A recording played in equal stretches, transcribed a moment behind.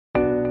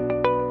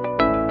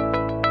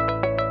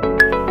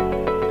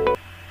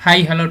Hi,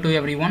 hello to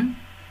everyone.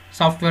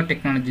 Software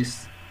technologies.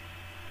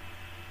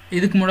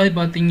 இதுக்கு முன்னாடி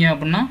பாத்தீங்க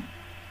அப்படினா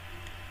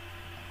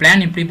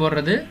பிளான் எப்படி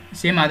போடுறது,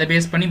 சேம் அதை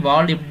பேஸ் பண்ணி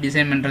வால் எப்படி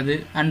டிசைன் பண்றது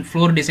அண்ட்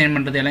ஃப்ளோர் டிசைன்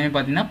பண்றது எல்லாமே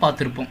பாத்தீங்கன்னா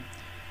பார்த்திருப்போம்.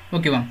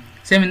 ஓகேவா?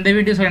 சேம் இந்த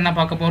வீடியோஸ்ல என்ன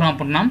பார்க்க போறோம்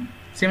அப்படினா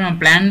சேம் நம்ம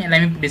பிளான்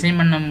எல்லாமே டிசைன்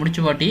பண்ண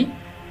முடிச்சு வாட்டி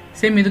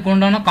சேம் இதுக்கு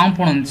உண்டான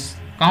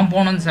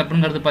காம்போனன்ட்ஸ்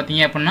அப்படிங்கிறது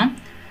பாத்தீங்க அப்படினா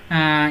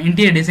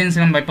இன்டீரியர் டிசைன்ஸ்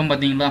நம்ம வைப்போம்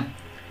பாத்தீங்களா,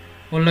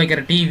 உள்ள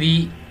வைக்கிற டிவி,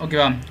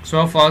 ஓகேவா,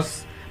 சோஃபாஸ்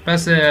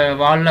ப்ளஸ்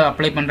வாலில்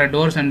அப்ளை பண்ணுற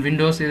டோர்ஸ் அண்ட்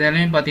விண்டோஸ்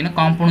இதெல்லாமே பார்த்தீங்கன்னா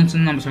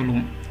காம்போனன்ட்ஸ்னு நம்ம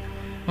சொல்லுவோம்.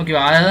 ஓகேவா,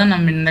 அதை தான்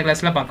நம்ம இந்த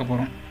கிளாஸில் பார்க்க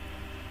போகிறோம்.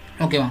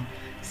 ஓகேவா,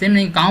 சேம்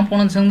நீங்கள்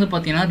காம்போனன்ட்ஸ் வந்து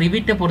பார்த்தீங்கன்னா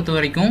ரிவிட்டை பொறுத்த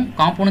வரைக்கும்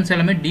காம்போனன்ட்ஸ்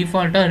எல்லாமே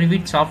டிஃபால்ட்டாக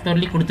ரிவிட்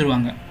சாஃப்ட்வேர்லேயே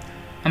கொடுத்துருவாங்க.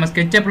 நம்ம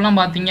ஸ்கெட்சப்லாம்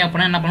பார்த்தீங்க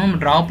அப்படின்னா என்ன பண்ணுவோம்,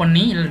 நம்ம ட்ரா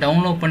பண்ணி இல்லை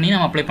டவுன்லோட் பண்ணி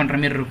நம்ம அப்ளை பண்ணுற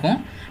மாதிரி இருக்கும்.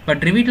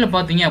 பட் ரிவிட்டில்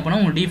பார்த்தீங்க அப்படின்னா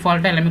உங்களுக்கு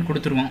டிஃபால்ட்டாக எல்லாமே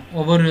கொடுத்துருவோம்.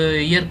 ஒவ்வொரு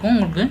இயருக்கும்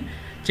உங்களுக்கு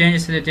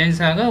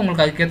சேஞ்சஸ் ஆக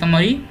உங்களுக்கு அதுக்கேற்ற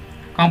மாதிரி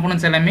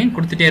காம்போனன்ட்ஸ் எல்லாமே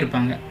கொடுத்துட்டே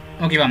இருப்பாங்க.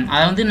 ஓகேவா,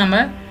 அதை வந்து நம்ம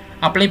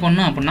அப்ளை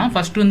பண்ணோம் அப்படின்னா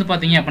ஃபஸ்ட்டு வந்து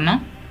பார்த்தீங்க அப்படின்னா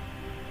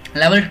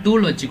லெவல் 2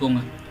 வச்சுக்கோங்க.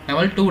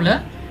 லெவல் 2ல்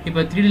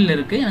இப்போ 3Dயில்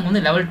இருக்குது, எனக்கு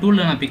வந்து லெவல்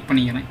 2ல் நான் பிக்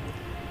பண்ணிக்கிறேன்.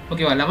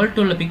 ஓகேவா, லெவல்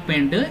 2ல் பிக்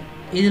பண்ணிட்டு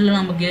இதில்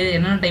நமக்கு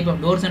என்னென்ன type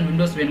of doors and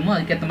Windows வேணுமோ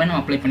அதுக்கேற்ற மாதிரி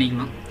நம்ம அப்ளை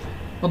பண்ணிக்கலாம்.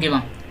 ஓகேவா,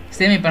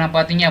 சேம் இப்போ நான்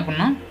பார்த்தீங்க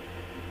அப்படின்னா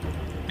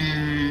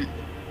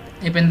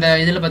இப்போ இந்த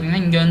இதில்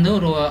பார்த்தீங்கன்னா இங்கே வந்து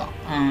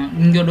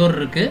இங்கே டோர்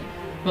இருக்குது.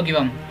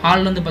 ஓகேவா,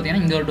 ஹாலில் வந்து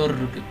பார்த்தீங்கன்னா இங்கே ஒரு டோர்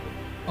இருக்குது.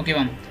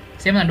 ஓகேவா,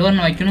 சேம் அந்த டோர்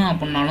நான் வைக்கணும்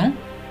அப்படின்னாலும்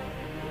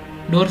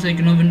டோர்ஸ்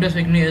வைக்கணும், விண்டோஸ்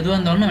வைக்கணும், எதுவாக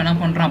இருந்தாலும் நான் என்ன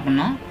பண்ணுறேன்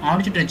அப்படின்னா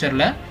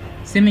ஆர்கிடெக்சரில்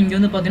சேம் இங்கே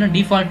வந்து பார்த்தீங்கன்னா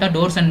டிஃபால்ட்டாக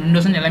டோர்ஸ் அண்ட்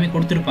விண்டோஸ்ன்னு எல்லாமே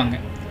கொடுத்துருப்பாங்க.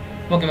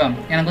 ஓகேவா,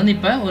 எனக்கு வந்து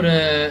இப்போ ஒரு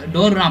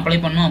டோர் நான் அப்ளை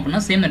பண்ணோம்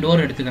அப்படின்னா சேம் இந்த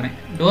டோர் எடுத்துக்கிறேன்.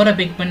 டோரை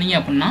பிக் பண்ணிங்க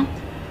அப்படின்னா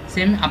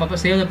சேம்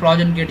அப்பப்போ சேவ் த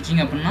ப்ராஜெக்ட்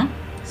கேட்டுச்சிங்க அப்படின்னா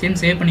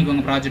சேம் சேவ்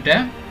பண்ணிக்கோங்க ப்ராஜெக்டை.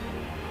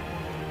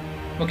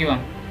 ஓகேவா,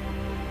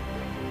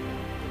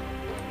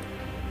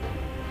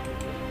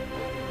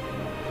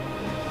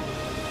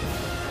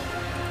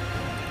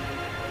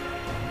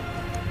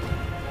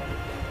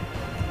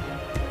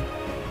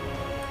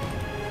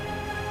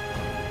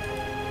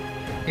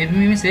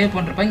 எப்பவுமே சேவ்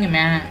பண்ணுறப்ப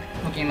இங்கே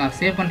ஓகேங்களா,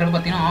 சேவ் பண்ணுறப்ப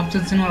பார்த்தீங்கன்னா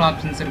ஆப்ஷன்ஸ்னு ஒரு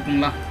ஆப்ஷன்ஸ்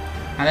இருக்குங்களா,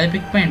 அதை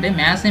பிக் பண்ணிட்டு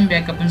மேக்ஸிமம்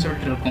பேக்கப்னு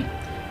சொல்லிட்டு இருக்கும்.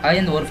 அதாவது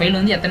இந்த ஒரு ஃபைல்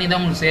வந்து எத்தனை தான்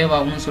உங்களுக்கு சேவ்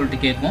ஆகும்னு சொல்லிட்டு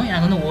கேட்கும்.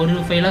 எனக்கு வந்து ஒரு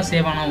ஃபைலாக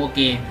சேவ் ஆனால்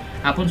ஓகே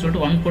அப்படின்னு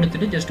சொல்லிட்டு 1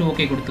 கொடுத்துட்டு ஜஸ்ட்டு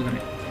ஓகே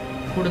கொடுத்துக்கிறேன்.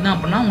 கொடுத்தேன்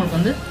அப்படின்னா உங்களுக்கு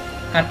வந்து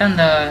கரெக்டாக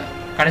அந்த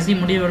கடைசி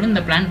முடிவோடு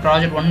இந்த பிளான்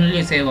ப்ராஜெக்ட்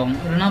 1லேயே சேவ் ஆகும்,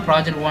 இல்லைனா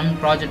ப்ராஜெக்ட்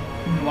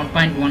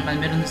 1.1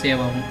 அதுமாரி வந்து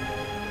சேவ் ஆகும்.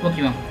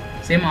 ஓகேவா,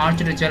 சேம்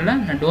ஆர்கிடெக்சரில்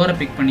நான் டோரை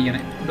பிக்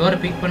பண்ணிக்கிறேன். டோரை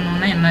பிக்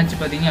பண்ணோன்னா என்னாச்சு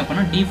பார்த்தீங்க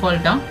அப்படின்னா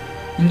டிஃபால்ட்டாக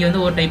இங்கே வந்து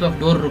ஒரு டைப் ஆஃப்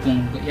டோர் இருக்கும்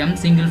உங்களுக்கு, M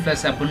single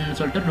 + அப்படின்னு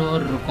சொல்லிட்டு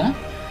டோர் இருக்கும்.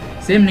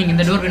 சேம் நீங்கள்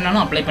இந்த டோர்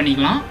வேணாலும் அப்ளை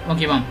பண்ணிக்கலாம்.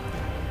 ஓகேவா,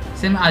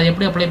 சேம் அது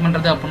எப்படி அப்ளை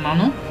பண்ணுறது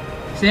அப்படின்னாலும்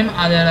சேம்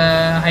அதோட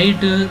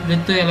ஹைட்டு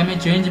வித்து எல்லாமே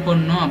சேஞ்ச்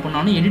பண்ணணும்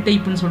அப்படின்னாலும் எடிட்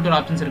டைப்புன்னு சொல்லிட்டு ஒரு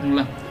ஆப்ஷன்ஸ்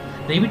இருக்குங்களா.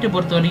 ரிவிட்டை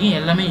பொறுத்த வரைக்கும்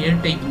எல்லாமே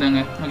எடிட் டைப்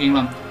தாங்க.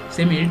 ஓகேங்களா,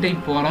 சேம் எடிட்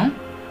டைப் போகிறோம்.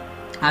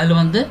 அதில்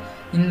வந்து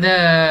இந்த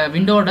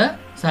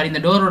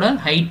டோரோட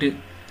ஹைட்டு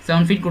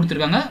 7 feet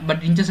கொடுத்துருக்காங்க,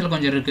 பட் இன்ச்சஸில்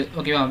கொஞ்சம் இருக்குது.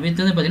 ஓகேவா,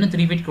 வித் வந்து பார்த்தீங்கன்னா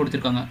 3 feet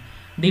கொடுத்துருக்காங்க.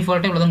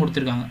 டிஃபால்ட்டாக இவ்வளோ தான்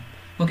கொடுத்துருக்காங்க.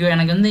 ஓகேவா,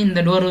 எனக்கு வந்து இந்த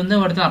டோர் வந்து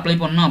ஒரு இடத்துல அப்ளை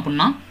பண்ணணும்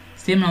அப்படின்னா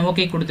சேம் நான்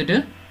ஓகே கொடுத்துட்டு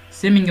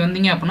சேம் இங்கே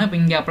வந்தீங்க அப்படின்னா இப்போ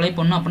இங்கே அப்ளை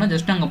பண்ணணும் அப்படின்னா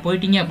ஜஸ்ட் அங்கே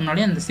போயிட்டீங்க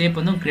அப்படின்னாலே அந்த ஷேப்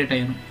வந்து க்ரியேட்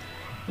ஆகிடும்.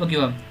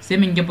 ஓகேவா,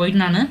 சேம் இங்கே போயிட்டு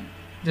நான்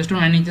ஜஸ்ட்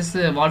 9 inches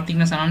வால்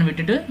திக்னஸ் ஆனாலும்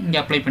விட்டுட்டு இங்கே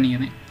அப்ளை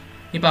பண்ணிக்கிறேன்.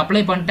 இப்போ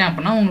அப்ளை பண்ணிட்டேன்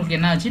அப்படின்னா உங்களுக்கு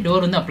என்ன ஆச்சு,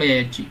 டோர் வந்து அப்ளை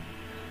ஆயிடுச்சு.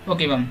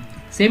 ஓகேவா,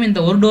 சேம்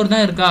இந்த ஒரு டோர்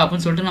தான் இருக்கா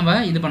அப்படின்னு சொல்லிட்டு நம்ம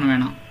இது பண்ண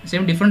வேணாம்.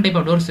 Same different type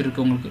of doors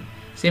இருக்குது உங்களுக்கு.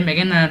 சேம்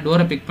எகைன் நான்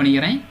டோரை பிக்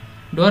பண்ணிக்கிறேன்.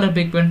 டோரை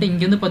பிக் பண்ணிட்டு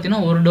இங்கே வந்து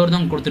பார்த்தீங்கன்னா ஒரு டோர்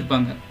தான்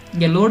கொடுத்துருப்பாங்க.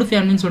 இங்கே லோடு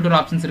ஃபேமிலின்னு சொல்லிட்டு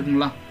ஒரு ஆப்ஷன்ஸ்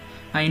இருக்குங்களா,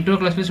 நான் இன்ட்ரோ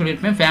கிளாஸ் போய்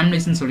சொல்லியிருப்பேன்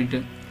ஃபேமிலிஸ்ன்னு சொல்லிட்டு.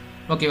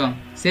 ஓகேவா,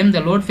 சேம் இந்த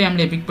லோட்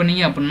ஃபேமிலியை பிக்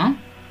பண்ணிங்க அப்படின்னா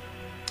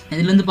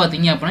இதுலேருந்து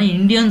பார்த்தீங்க அப்படின்னா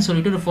இந்தியான்னு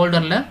சொல்லிட்டு ஒரு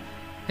ஃபோல்டரில்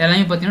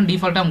எல்லாமே பார்த்தீங்கன்னா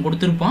டிஃபால்ட்டாக அவங்க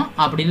கொடுத்துருப்போம்.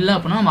 அப்படி இல்லை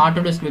அப்படின்னா நம்ம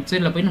ஆட்டோடெஸ்க்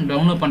வெப்சைட்டில் போய் நம்ம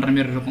டவுன்லோட் பண்ணுற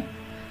மாதிரி இருக்கும்.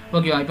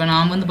 ஓகேவா, இப்போ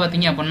நான் வந்து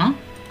பார்த்தீங்க அப்படின்னா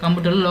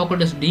கம்ப்யூட்டரில்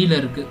லோக்கல் டெஸ்க் Dயில்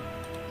இருக்குது.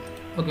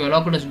 ஓகேவா,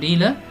 லோக்கல் டெஸ்க்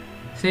Dயில்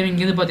சேம்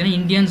இங்கே வந்து பார்த்தீங்கன்னா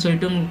இந்தியான்னு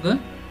சொல்லிட்டு உங்களுக்கு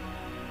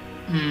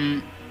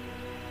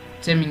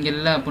சேம் இங்கே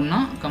இல்லை அப்படின்னா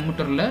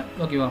கம்ப்யூட்டரில்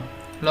ஓகேவா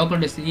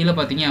லோக்கல் டெஸ்க் Dயில்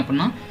பார்த்தீங்க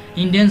அப்படின்னா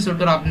இந்தியன்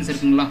சொல்லிட்டு ஒரு ஆப்ஷன்ஸ்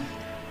இருக்குங்களா.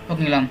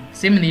 ஓகேங்களா,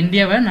 சேம் இந்த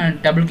இந்தியாவை நான்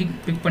டபுள் கிளிக்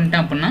பிக்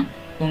பண்ணிட்டேன் அப்படின்னா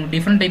உங்களுக்கு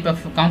டிஃப்ரெண்ட் டைப்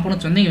ஆஃப்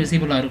காம்போனன்ட்ஸ் வந்து இங்கே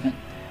விசிபிளாக இருக்கும்.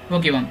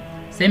 ஓகேவா,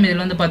 சேம்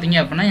இதில் வந்து பார்த்தீங்க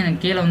அப்படின்னா எனக்கு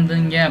கீழே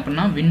வந்துங்க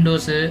அப்படின்னா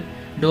விண்டோஸு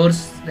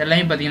டோர்ஸ்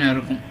எல்லாமே பார்த்தீங்கன்னா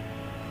இருக்கும்.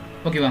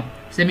 ஓகேவா,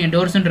 சேம் இங்கே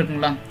டோர்ஸ்ன்னு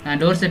இருக்குங்களா,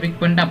 நான் டோர்ஸை பிக்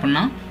பண்ணிட்டேன்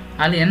அப்படின்னா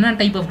அதில் என்ன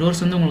டைப் ஆஃப்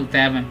டோர்ஸ் வந்து உங்களுக்கு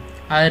தேவை,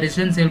 அது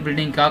ரெசிடென்சியல்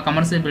பில்டிங்கா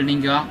கமர்ஷியல்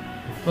பில்டிங்கா.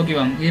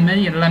 ஓகேவா,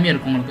 இதுமாரி எல்லாமே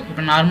இருக்கும் உங்களுக்கு.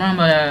 இப்போ நார்மலாக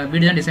நம்ம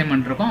வீடு தான் டிசைன்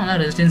பண்ணிருக்கோம், அதனால்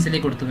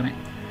ரெசிடென்சியலே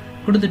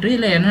கொடுத்துட்டு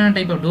இல்லை என்னென்ன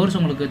டைப் ஆஃப் டோர்ஸ்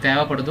உங்களுக்கு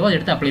தேவைப்படுதோ அதை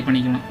எடுத்து அப்ளை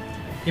பண்ணிக்கலாம்.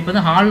 இப்போ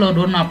வந்து ஹாலில் ஒரு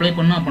டோர் நான் அப்ளை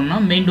பண்ணோம் அப்படின்னா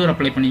மெயின் டோர்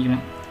அப்ளை பண்ணிக்கலாம்.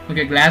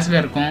 ஓகே, கிளாஸில்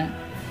இருக்கும்.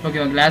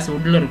 ஓகேவா, கிளாஸ்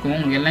வுட்டில் இருக்கும்.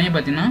 உங்களுக்கு எல்லாமே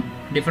பார்த்தீங்கன்னா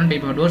different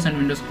type of doors and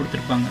Windows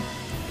கொடுத்துருப்பாங்க.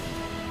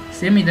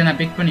 சேம் இதை நான்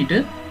பிக் பண்ணிவிட்டு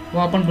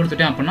ஓப்பன்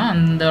கொடுத்துட்டேன் அப்படின்னா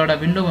அதோட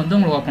விண்டோ வந்து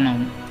உங்களுக்கு ஓப்பன்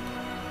ஆகும்.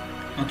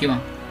 ஓகேவா,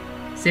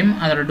 சேம்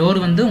அதோட டோர்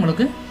வந்து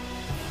உங்களுக்கு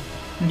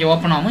இங்கே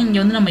ஓப்பன் ஆகும்.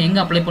 இங்கே வந்து நம்ம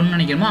எங்கே அப்ளை பண்ணணும்னு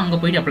நினைக்கிறோமோ அங்கே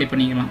போய்ட்டு அப்ளை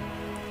பண்ணிக்கலாம்.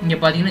 இங்கே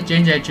பார்த்தீங்கன்னா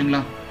சேஞ்ச்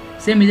ஆகிடுச்சுங்களா.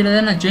 சேம் இதில்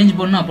தான் நான் சேஞ்ச்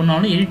பண்ணணும்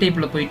அப்படின்னாலும் எடிட்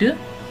டைப்பில் போயிட்டு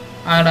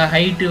அதோட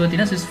ஹைட்டு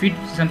பார்த்தீங்கன்னா 6 feet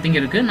சம்திங்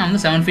இருக்குது. நான்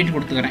வந்து 7 feet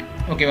கொடுத்துக்கிறேன்.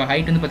 ஓகேவா,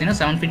 ஹைட் வந்து பார்த்தீங்கன்னா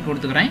 7 feet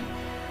கொடுத்துக்கிறேன்.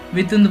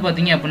 வித் வந்து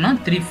பார்த்தீங்க அப்படின்னா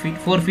 3 feet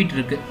 4 feet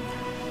இருக்குது.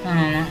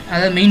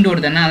 அதாவது மெயின்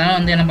டோர் தானே, அதனால்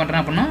வந்து என்ன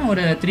பண்ணுறேன் அப்படின்னா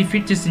ஒரு 3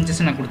 feet 6 inches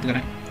நான்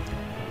கொடுத்துக்கிறேன்.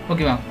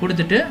 ஓகேவா,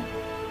 கொடுத்துட்டு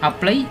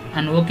அப்ளை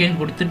அண்ட் ஓகேன்னு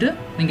கொடுத்துட்டு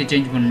நீங்கள்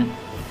சேஞ்ச் பண்ணணும்.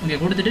 ஓகே,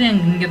 கொடுத்துட்டு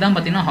இங்கே தான்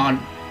பார்த்தீங்கன்னா ஹால்,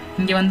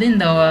 இங்கே வந்து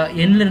இந்த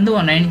எண்ணிலேருந்து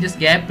ஒரு 9 inches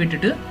கேப்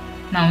விட்டுட்டு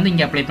நான் வந்து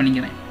இங்கே அப்ளை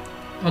பண்ணிக்கிறேன்.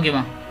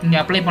 ஓகேவா, இங்கே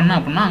அப்ளை பண்ணேன்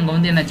அப்படின்னா அங்கே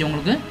வந்து என்னாச்சு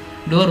உங்களுக்கு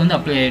டோர் வந்து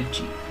அப்ளை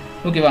ஆகிடுச்சு.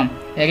 ஓகேவா,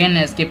 எகைன்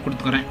எஸ்கேப்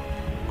கொடுத்துக்கிறேன்.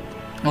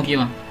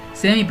 ஓகேவா,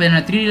 சேம் இப்போ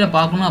நான் 3Dயில்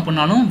பார்க்கணும்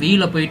அப்படின்னாலும்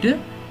வியூவில் போயிட்டு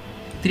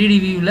 3D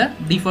வியூவில்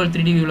டிஃபால்ட்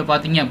 3D வியூவில்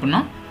பார்த்தீங்க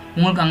அப்படின்னா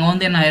உங்களுக்கு அங்கே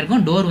வந்து என்ன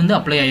ஆகிருக்கும், டோர் வந்து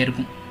அப்ளை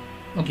ஆகிருக்கும்.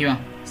 ஓகேவா,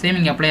 சேம்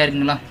இங்கே அப்ளை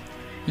ஆகிருக்குங்களா,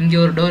 இங்கே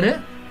ஒரு டோரு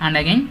அண்ட்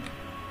அகைன்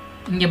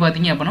இங்கே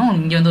பார்த்தீங்க அப்படின்னா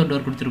இங்கே வந்து ஒரு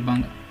டோர்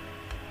கொடுத்துருப்பாங்க.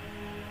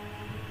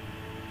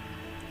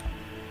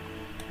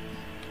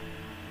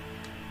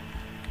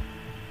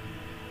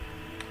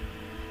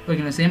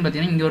 ஓகேங்களா, சேம்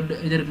பார்த்தீங்கன்னா இங்கே ஒரு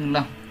இது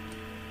இருக்குங்களா,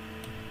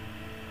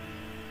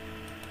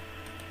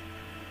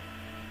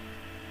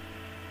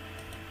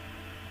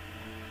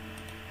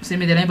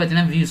 சேம் இதெல்லாம்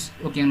பார்த்தீங்கன்னா வியூஸ்.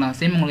 ஓகேங்களா,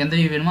 சேம் உங்களுக்கு எந்த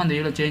வியூ வேணுமோ அந்த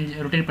வியூவில் சேஞ்ச்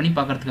ரொட்டேட் பண்ணி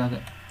பார்க்கறதுக்காக.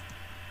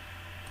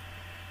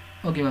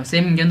 ஓகேவா,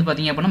 சேம் இங்கே வந்து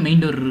பார்த்தீங்க அப்படின்னா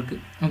மெயின் டோர் இருக்குது.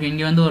 ஓகே,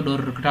 இங்கே வந்து ஒரு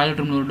டோர் இருக்குது, டாய்லெட்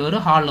ரூமில் ஒரு டோர்,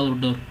 ஹாலில் ஒரு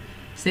டோர்.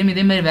 சேம்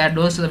இதேமாதிரி வேறு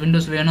டோர்ஸ்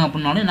விண்டோஸ் வேணும்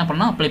அப்படின்னாலும் என்ன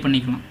பண்ணலாம், அப்ளை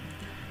பண்ணிக்கலாம்.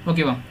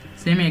 ஓகேவா,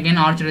 சேம்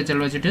எகைன்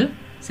ஆர்ச்சிடெக்சர் வச்சுட்டு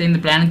சேம்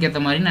இந்த பிளானுக்கு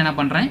ஏற்ற மாதிரி நான் என்ன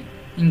பண்ணுறேன்,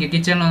 இங்கே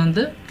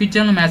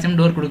கிச்சனில் மேக்ஸிமம்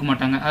டோர் கொடுக்க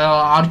மாட்டாங்க,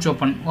 அதாவது ஆர்ச்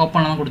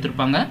ஓப்பனில் தான்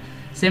கொடுத்துருப்பாங்க.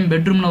 சேம்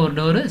பெட்ரூமில் ஒரு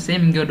டோரு,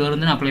 சேம் இங்கே ஒரு டோர்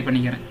வந்து நான் அப்ளை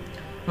பண்ணிக்கிறேன்.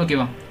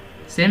 ஓகேவா,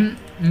 சேம்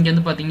இங்கே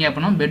வந்து பார்த்தீங்க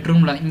அப்படின்னா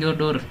பெட்ரூமில் இங்கே ஒரு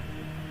டோர்.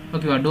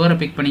 ஓகேவா, டோரை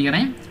பிக்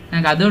பண்ணிக்கிறேன்.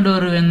 எனக்கு அதோ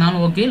டோர்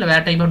வேணுனாலும் ஓகே, இல்லை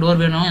வேறு டைப் ஆஃப் டோர்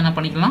வேணும் என்ன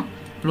பண்ணிக்கலாம்,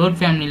 லோட்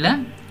ஃபேமிலியில்.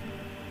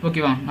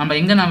 ஓகேவா, நம்ம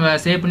எங்கே நம்ம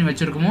சேவ் பண்ணி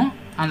வச்சுருக்கோமோ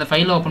அந்த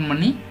ஃபைலை ஓப்பன்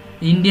பண்ணி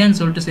இந்தியான்னு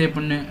சொல்லிட்டு சேவ்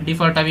பண்ணி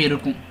டிஃபால்ட்டாகவே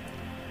இருக்கும்.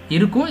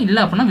 இல்லை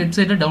அப்படின்னா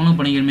வெப்சைட்டில் டவுன்லோட்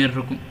பண்ணிக்கிற மாரி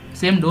இருக்கும்.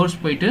 சேம் டோர்ஸ்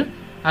போயிட்டு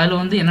அதில்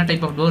வந்து என்ன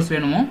டைப் ஆஃப் டோர்ஸ்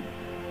வேணுமோ,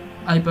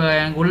 இப்போ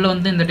எனக்கு உள்ளே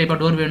வந்து இந்த டைப்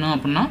ஆஃப் டோர் வேணும்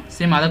அப்படின்னா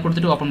சேம் அதை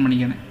கொடுத்துட்டு ஓப்பன்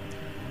பண்ணிக்கிறேன்.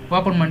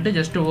 ஓப்பன் பண்ணிட்டு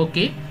ஜஸ்ட்டு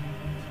ஓகே.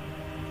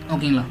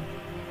 ஓகேங்களா,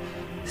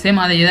 சேம்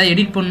அதை எதாவது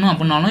எடிட் பண்ணணும்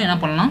அப்படின்னாலும் என்ன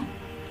பண்ணலாம்,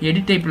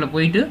 எடிட் டைப்பில்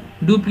போயிட்டு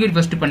டூப்ளிகேட்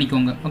ஃபஸ்ட்டு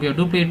பண்ணிக்கோங்க. ஓகே,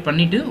 டூப்ளிகேட்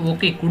பண்ணிவிட்டு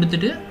ஓகே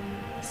கொடுத்துட்டு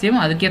சேம்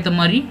அதுக்கேற்ற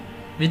மாதிரி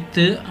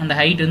வித்து அந்த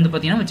ஹைட் வந்து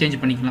பார்த்திங்கன்னா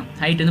சேஞ்ச் பண்ணிக்கலாம்.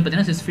 ஹைட் வந்து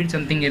பார்த்திங்கன்னா 6 feet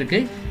சம்திங்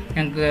இருக்குது,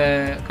 எனக்கு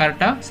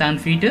கரெக்டாக 7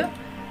 feet.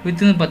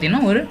 வித்து வந்து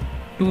பார்த்திங்கன்னா ஒரு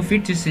 2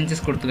 feet 6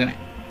 inches கொடுத்துக்கிறேன்.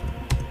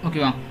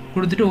 ஓகேவா,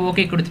 கொடுத்துட்டு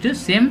ஓகே கொடுத்துட்டு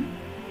சேம்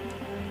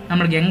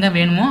நம்மளுக்கு எங்கே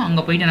வேணுமோ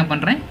அங்கே போயிட்டு என்ன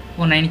பண்ணுறேன்,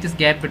 ஒரு 9 inches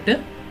கேப் விட்டு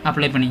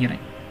அப்ளை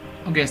பண்ணிக்கிறேன்.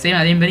 ஓகே, சேம்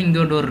அதேமாதிரி இங்கே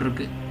ஒரு டோர்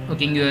இருக்குது.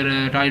 ஓகே, இங்கே ஒரு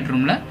டாய்லெட்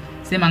ரூமில்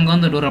சேம் அங்கே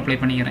வந்து டோர் அப்ளை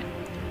பண்ணிக்கிறேன்.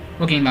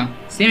 ஓகேங்களா,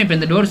 சேம் இப்போ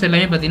இந்த டோர்ஸ்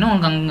எல்லாமே பார்த்தீங்கன்னா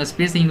உங்களுக்கு அங்கே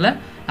ஸ்பேஸிங்கில்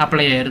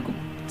அப்ளை ஆகிருக்கும்.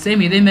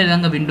 சேம் இதேமாரி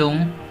தாங்க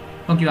விண்டோவும்.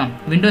 ஓகேவா,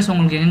 விண்டோஸ்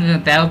உங்களுக்கு எங்கே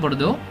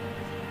தேவைப்படுதோ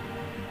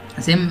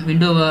சேம்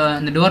விண்டோவை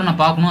இந்த டோரை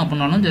நான் பார்க்கணும்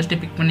அப்படின்னாலும் ஜஸ்ட்டு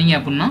பிக் பண்ணிங்க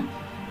அப்படின்னா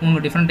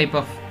உங்களுக்கு டிஃப்ரெண்ட் டைப்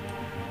ஆஃப்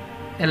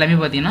எல்லாமே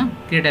பார்த்தீங்கன்னா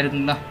கிரியேட்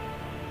ஆகிருக்குங்களா.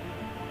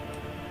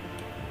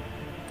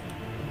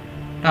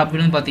 டாப்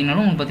வியூன்னு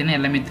பார்த்தீங்கன்னாலும் உங்களுக்கு பார்த்தீங்கன்னா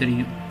எல்லாமே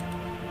தெரியும்.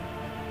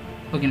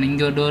 ஓகேண்ணா,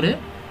 இங்கே ஒரு டோரு.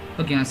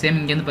 ஓகேண்ணா, சேம்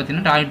இங்கேருந்து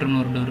பார்த்தீங்கன்னா டாய்லெட் ரூம்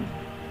ஒரு டோரு.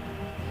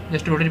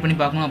 ஜஸ்ட் ரொட்டேட் பண்ணி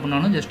பார்க்கணும்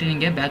அப்படின்னாலும் ஜஸ்ட்டு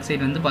நீங்கள் பேக்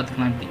சைடு வந்து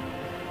பார்த்துக்கலாம். இப்படி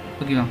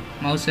ஓகேவா,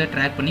 மவுஸை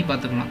ட்ராக் பண்ணி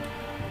பார்த்துக்கலாம்.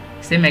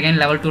 சேம்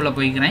எகைன் லெவல் 2ல்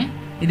போய்க்கிறேன்.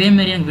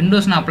 இதேமாரி எனக்கு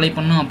விண்டோஸ் நான் அப்ளை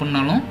பண்ணணும்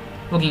அப்படின்னாலும்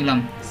ஓகேங்களா,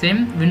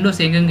 சேம்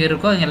விண்டோஸ் எங்கெங்கே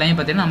இருக்கோ அது எல்லாமே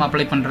பார்த்தீங்கன்னா நம்ம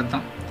அப்ளை பண்ணுறது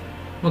தான்.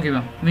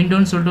 ஓகேவா,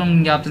 விண்டோன்னு சொல்லிட்டு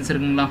உங்களுக்கு இங்கே ஆப்ஷன்ஸ்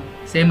இருக்குங்களா,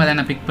 சேம் அதை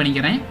நான் பிக்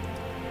பண்ணிக்கிறேன்.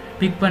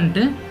 பிக்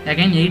பண்ணிட்டு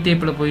எகைன் 8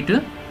 டைப்பில் போயிட்டு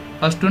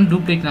ஃபஸ்ட் ஒன்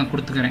டூப்ளிகேட் நான்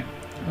கொடுத்துக்கிறேன்.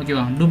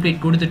 ஓகேவா,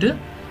 டூப்ளிகேட் கொடுத்துட்டு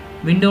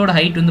விண்டோட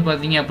ஹைட் வந்து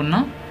பார்த்தீங்க அப்படின்னா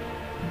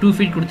 2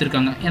 feet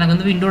கொடுத்துருக்காங்க. எனக்கு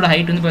வந்து விண்டோட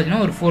ஹைட் வந்து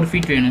பார்த்தீங்கன்னா ஒரு 4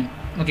 feet வேணும்.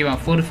 ஓகேவா,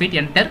 4 feet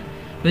என்டர்.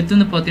 வித்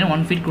வந்து பார்த்தீங்கன்னா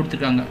 1 feet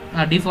கொடுத்துருக்காங்க.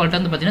 டிஃபால்ட்டாக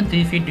வந்து பார்த்தீங்கன்னா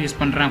 3 feet யூஸ்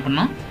பண்ணுறேன்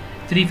அப்படின்னா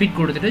 3 feet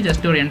கொடுத்துட்டு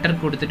ஜஸ்ட் ஒரு என்டர்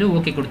கொடுத்துட்டு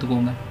ஓகே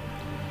கொடுத்துக்கோங்க.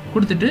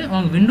 கொடுத்துட்டு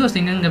உங்களுக்கு விண்டோஸ்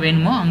எங்கெங்கே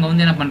வேணுமோ அங்கே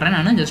வந்து என்ன பண்ணுறேன்,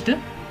 நான் ஜஸ்ட்டு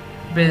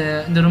இப்போ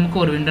இந்த ரூமுக்கு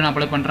ஒரு விண்டோ நான்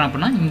அப்ளை பண்ணுறேன்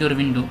அப்படின்னா இங்கே ஒரு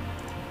விண்டோ,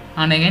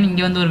 ஆனால் எகைன்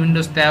இங்கே வந்து ஒரு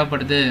விண்டோஸ்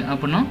தேவைப்படுது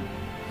அப்படின்னா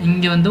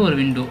இங்கே வந்து ஒரு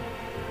விண்டோ.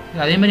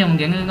 அதேமாதிரி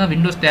உங்களுக்கு எங்கெங்கே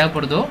விண்டோஸ்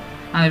தேவைப்படுதோ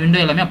அந்த விண்டோ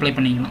எல்லாமே அப்ளை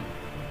பண்ணிக்கலாம்.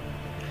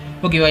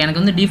 ஓகேவா, எனக்கு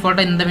வந்து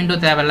டிஃபால்ட்டாக இந்த விண்டோ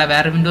தேவையில்லை,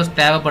 வேறு விண்டோஸ்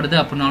தேவைப்படுது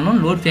அப்படின்னாலும்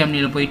லோட்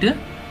ஃபேமிலியில் போயிட்டு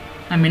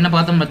நம்ம என்ன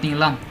பார்த்தோம்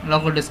பார்த்தீங்களா,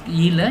 லோக்கல் டெஸ்க்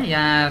ஈயில்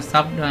என்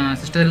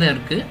சிஸ்டத்தில்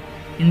இருக்குது.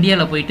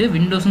 இந்தியாவில் போயிட்டு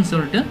விண்டோஸ்ன்னு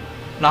சொல்லிட்டு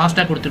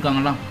லாஸ்ட்டாக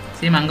கொடுத்துருக்காங்களா,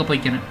 சேம் அங்கே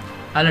போய்க்கிறேன்.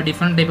 அதில்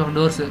different type of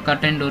doors,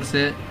 curtain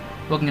doors.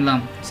 ஓகேங்களா,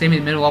 சேம்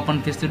இதுமாரி ஓப்பன்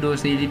ஃபிஸ்ட்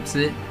டோர்ஸு,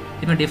 எலிப்ஸு,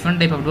 இதுமாதிரி டிஃப்ரெண்ட்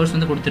டைப் ஆஃப் டோர்ஸ்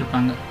வந்து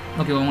கொடுத்துருப்பாங்க.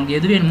 ஓகே, உங்களுக்கு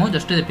எது வேணுமோ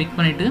ஜஸ்ட் இதை பிக்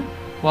பண்ணிவிட்டு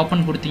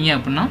ஓப்பன் கொடுத்தீங்க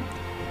அப்படின்னா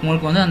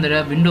உங்களுக்கு வந்து அந்த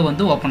விண்டோ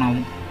வந்து ஓப்பன்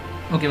ஆகும்.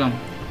 ஓகேவா,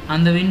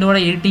 அந்த விண்டோட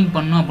எடிட்டிங்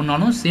பண்ணணும்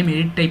அப்படின்னாலும் சேம்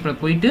எடிட் டைப்பில்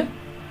போயிட்டு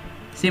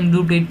சேம்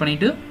டூப்ளிகேட்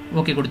பண்ணிவிட்டு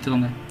ஓகே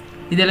கொடுத்துக்கோங்க.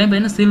 இதெல்லாம்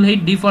பார்த்தீங்கன்னா சில்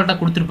ஹைட் டிஃபால்ட்டாக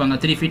கொடுத்துருப்பாங்க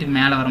 3 feet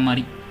மேலே வர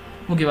மாதிரி.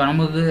 ஓகேவா,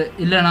 நமக்கு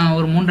இல்லை நான்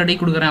ஒரு 3 அடி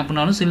கொடுக்குறேன்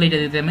அப்படின்னாலும் சில் ஹைட்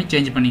எதுவுமே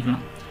சேஞ்ச்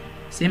பண்ணிக்கலாம்.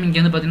 சேம் இங்கே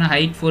வந்து பார்த்தீங்கன்னா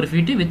ஹைட் 4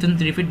 feet வித்தின்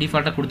 3 feet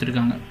டிஃபால்ட்டாக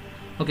கொடுத்துருக்காங்க.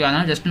 ஓகே,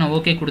 அதனால் ஜஸ்ட் நான்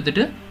ஓகே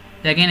கொடுத்துட்டு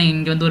எகைன்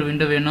இங்கே வந்து ஒரு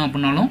விண்டோ வேணும்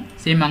அப்படின்னாலும்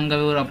சேம் அங்கே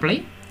ஒரு அப்ளை.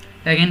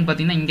 எகைன்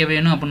பார்த்தீங்கன்னா இங்கே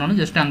வேணும் அப்படின்னாலும்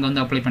ஜஸ்ட் அங்கே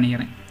வந்து அப்ளை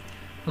பண்ணிக்கிறேன்.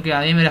 ஓகே,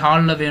 அதேமாதிரி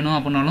ஹாலில் வேணும்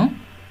அப்படின்னாலும்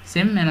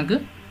சேம் எனக்கு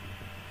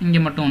இங்கே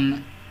மட்டும் ஒன்று.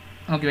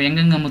 ஓகேவா,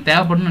 எங்கெங்கே நமக்கு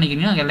தேவைப்படும்னு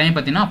நினைக்கிறீங்களோ அங்கே எல்லாமே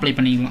பார்த்தீங்கன்னா அப்ளை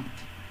பண்ணிக்கலாம்.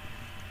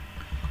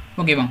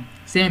 ஓகேவா,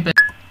 சேம் இப்போ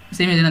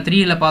சேம் இது நான்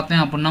 3Dல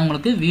பார்த்தேன் அப்படின்னா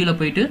உங்களுக்கு வியூவில்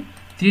போயிட்டு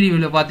 3D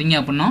வியூவில் பார்த்தீங்க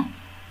அப்படின்னா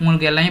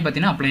உங்களுக்கு எல்லாமே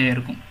பார்த்தீங்கன்னா அப்ளை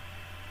ஆகிருக்கும்.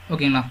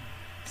 ஓகேங்களா?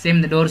 சேம்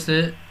இந்த டோர்ஸு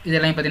இது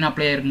எல்லாமே பார்த்தீங்கன்னா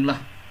அப்ளை ஆகிருக்குங்களா?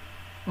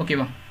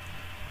 ஓகேவா?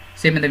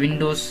 சேம் இந்த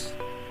விண்டோஸ்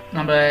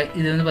நம்ம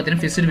இது வந்து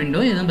பார்த்தீங்கன்னா ஃபிக்ஸ்டு விண்டோ,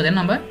 இது வந்து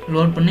பார்த்தீங்கன்னா நம்ம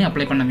லோட் பண்ணி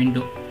அப்ளை பண்ண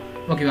விண்டோ.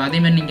 ஓகேவா?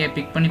 அதேமாதிரி நீங்கள்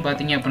பிக் பண்ணி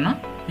பார்த்தீங்க அப்படின்னா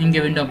இங்கே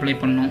விண்டோ அப்ளை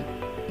பண்ணணும்.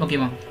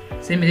 ஓகேவா?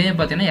 சேம் இதே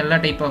பார்த்தீங்கன்னா எல்லா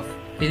டைப் ஆஃப்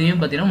இதையும்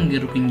பார்த்தீங்கன்னா உங்களுக்கு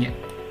இருக்கும் இங்கே.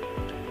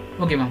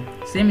 ஓகேவா?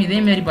 சேம்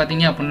இதேமாரி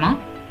பார்த்தீங்க அப்படின்னா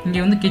இங்கே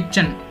வந்து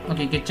கிச்சன்.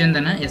 ஓகே, கிச்சன்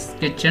தானே? S,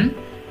 kitchen.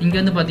 இங்கே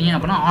வந்து பார்த்தீங்க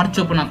அப்படின்னா ஆர்ச்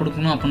ஓப்பன் நான்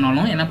கொடுக்கணும்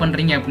அப்படின்னாலும் என்ன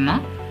பண்ணுறீங்க அப்படின்னா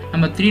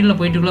நம்ம 3Dல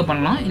போயிட்டுக்குள்ளே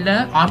பண்ணலாம், இல்லை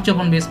ஆர்ச்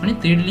ஓப்பன் பேஸ் பண்ணி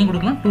 3Dலையும்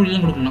கொடுக்கலாம்,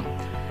 2Dலையும் கொடுக்கலாம்.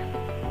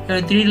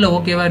 3Dல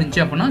ஓகேவாக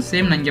இருந்துச்சு அப்படின்னா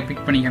சேம் நான் இங்கே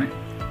பிக் பண்ணிக்கிறேன்.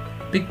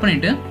 பிக்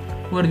பண்ணிவிட்டு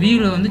ஒரு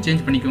வியூவில் வந்து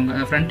சேஞ்ச் பண்ணிக்கோங்க.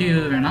 ஃப்ரண்ட்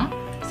வியூ வேணாம்,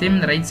 சேம்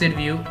இந்த ரைட் சைடு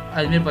வியூ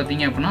அதுமாரி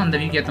பார்த்தீங்க அப்படின்னா அந்த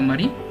வியூக்கு ஏற்ற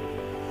மாதிரி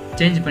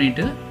சேஞ்ச்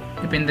பண்ணிவிட்டு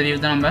இப்போ இந்த வியூ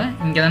தான் நம்ம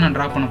இங்கே தான் நான்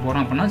ட்ரா பண்ண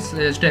போகிறோம் அப்படின்னா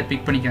ஜஸ்ட்டு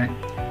பிக் பண்ணிக்கிறேன்.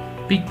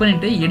 பிக்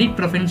பண்ணிவிட்டு எடிட்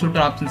ப்ரொஃபைல்னு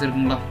சொல்லிட்டு ஆப்ஷன்ஸ்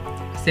இருக்குங்களா?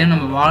 சேம்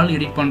நம்ம வால்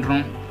எடிட்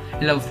பண்ணுறோம்,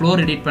 இல்லை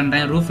ஃப்ளோர் எடிட்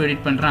பண்ணுறேன், ரூஃப்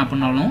எடிட் பண்ணுறேன்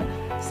அப்படின்னாலும்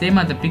சேம்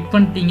அதை பிக்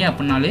பண்ணிட்டீங்க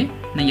அப்படின்னாலே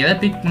நீங்கள் எதை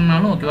பிக்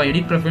பண்ணாலும் ஓகேவா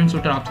எடிட் ப்ரொஃபைல்னு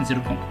சொல்லிட்டு ஆப்ஷன்ஸ்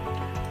இருக்கும்.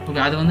 ஓகே,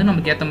 அது வந்து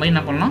நமக்கு ஏற்ற மாதிரி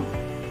என்ன பண்ணலாம்,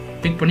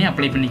 பிக் பண்ணி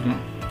அப்ளை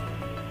பண்ணிக்கலாம்.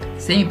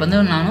 சேம் இப்போ வந்து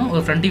நானும்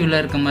ஒரு ஃப்ரண்ட் வியூவில்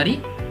இருக்க மாதிரி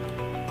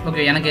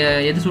ஓகே எனக்கு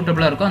எது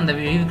சூட்டபுளாக இருக்கோ அந்த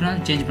வியூவுக்கு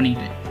நான் சேஞ்ச்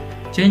பண்ணிக்கிட்டேன்.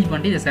 சேஞ்ச்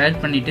பண்ணிட்டு இதை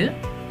செலக்ட் பண்ணிவிட்டு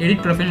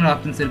எடிட் ப்ரொஃபைல்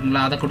ஆப்ஷன்ஸ்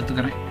இருக்குங்களா அதை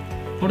கொடுத்துக்கிறேன்.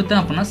 கொடுத்தேன்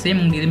அப்படின்னா சேம்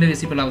உங்களுக்கு இதுவுமே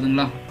விசிபிள்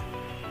ஆகுதுங்களா?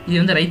 இது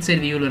வந்து ரைட்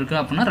சைடு வியூவில் இருக்குது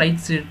அப்படின்னா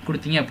ரைட் சைடு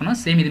கொடுத்தீங்க அப்படின்னா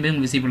சேம் இதுவுமே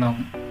உங்களுக்கு விசிபிள்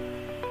ஆகும்.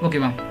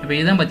 ஓகேவா? இப்போ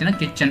இதுதான் பார்த்தீங்கன்னா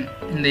கிச்சன்,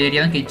 இந்த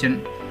ஏரியா தான் கிச்சன்.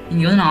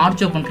 இங்கே வந்து நான்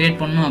ஆர்ச் ஓப்பன் க்ரியேட்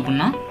பண்ணணும்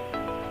அப்படின்னா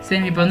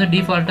சேம் இப்போ வந்து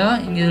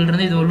டிஃபால்ட்டாக இங்கே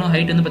இதிலிருந்து இது உள்ள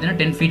ஹைட் வந்து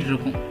பார்த்தீங்கன்னா 10 feet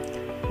இருக்கும்.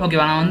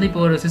 ஓகேவா? நான் வந்து இப்போ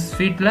ஒரு 6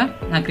 feetல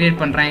நான் க்ரியேட்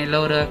பண்ணுறேன், இல்லை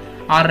ஒரு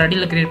 6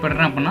 அடியில் க்ரியேட்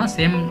பண்ணுறேன் அப்படின்னா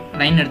சேம்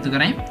லைன்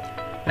எடுத்துக்கிறேன்.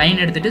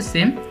 லைன் எடுத்துகிட்டு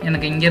சேம்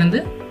எனக்கு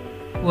இங்கேருந்து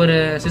ஒரு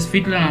 6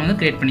 feetல நான் வந்து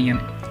க்ரியேட்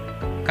பண்ணிக்கிறேன்.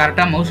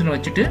 கரெக்டாக மவுஸில்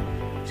வச்சுட்டு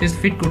 6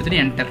 feet கொடுத்துட்டு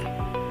என்டர்.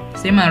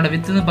 சேம் அதோட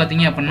வித்து வந்து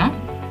பார்த்தீங்க அப்படின்னா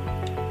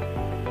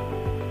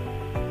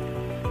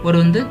ஒரு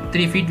வந்து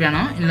 3 feet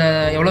வேணாம், இல்லை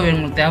எவ்வளோ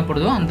உங்களுக்கு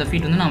தேவைப்படுதோ அந்த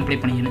ஃபீட் வந்து நான் அப்ளை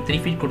பண்ணிக்கிறேன்.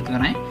 3 feet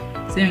கொடுத்துக்கிறேன்.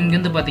 சேம்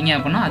இங்கேருந்து பார்த்தீங்க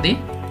அப்படின்னா அதே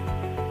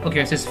ஓகே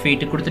 6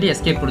 feet கொடுத்துட்டு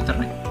எஸ்கேப்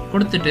கொடுத்துட்றேன்.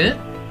 கொடுத்துட்டு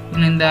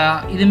இந்த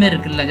இதுமாரி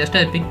இருக்குல்ல ஜஸ்ட்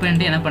அதை பிக்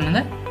பண்ணிட்டு என்ன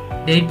பண்ணுங்கள்,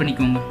 டெலிட்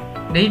பண்ணிக்கோங்க.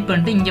 டெலிட்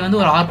பண்ணிட்டு இங்கே வந்து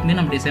ஒரு ஆர்க் மாரி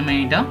நம்ம டிசைன்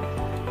பண்ணிட்டால்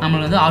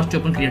நம்மளுக்கு வந்து ஆர்ச்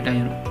ஓப்பன் க்ரியேட்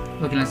ஆகிடும்.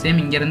 ஓகேங்களா? சேம்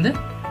இங்கேருந்து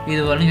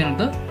இது வரணும்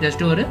எனக்கு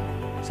ஜஸ்ட்டு ஒரு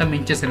சம்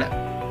இன்ச்சஸில்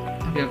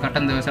ஓகே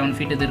கரெக்டாக அந்த 7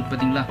 feet இது இருக்குது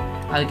பார்த்தீங்களா,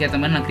 அதுக்கேற்ற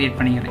மாதிரி நான் க்ரியேட்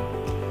பண்ணிக்கிறேன்.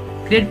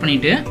 க்ரியேட்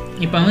பண்ணிவிட்டு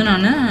இப்போ வந்து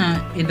நான்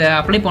இதை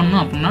அப்ளை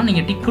பண்ணணும் அப்படின்னா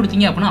நீங்கள் டிக்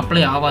கொடுத்தீங்க அப்படின்னா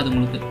அப்ளை ஆகாது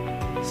உங்களுக்கு.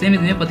 சேம்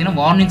இதுவே பார்த்தீங்கன்னா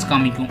வார்னிங்ஸ்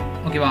காமிக்கும்.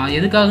 ஓகேவா?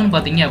 எதுக்காகன்னு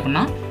பார்த்தீங்க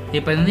அப்படின்னா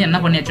இப்போ இது வந்து என்ன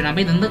பண்ணியாச்சுன்னா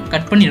இது வந்து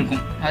கட்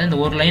பண்ணியிருக்கும், அதாவது இந்த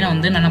ஒரு லைனை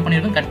வந்து நான் என்ன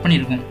பண்ணியிருக்கோம் கட்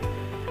பண்ணியிருக்கோம்.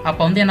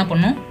 அப்போ வந்து என்ன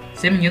பண்ணணும்,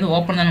 சேம் இங்கே வந்து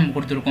ஓப்பன் தான் நம்ம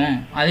கொடுத்துருக்கோம்,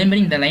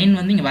 அதேமாதிரி இந்த லைன்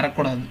வந்து இங்கே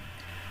வரக்கூடாது.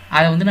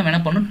 அதை வந்து நம்ம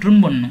என்ன பண்ணணும்,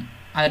 ட்ரிம் பண்ணணும்.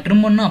 அதை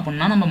ட்ரிம் பண்ணணும்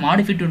அப்படின்னா நம்ம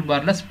மாடிஃபை டூல்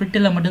பாரில் ஸ்பிட்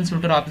எலிமெண்ட்னு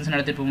சொல்லிட்டு ஒரு ஆப்ஷன்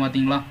எடுத்துகிட்டு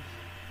பார்த்தீங்களா,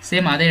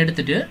 சேம் அதை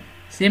எடுத்துகிட்டு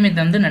சேம்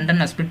இதை வந்து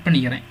நான் ஸ்பிட்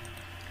பண்ணிக்கிறேன்.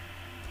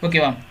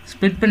 ஓகேவா?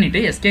 ஸ்பிட் பண்ணிவிட்டு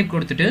எஸ்கேப்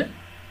கொடுத்துட்டு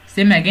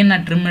சேம் அகைன்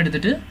நான் ட்ரிம்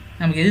எடுத்துகிட்டு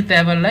நமக்கு எது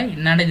தேவையில்லை,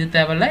 இன்னாட இது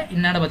தேவையில்லை,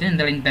 இன்னாட பார்த்தீங்கன்னா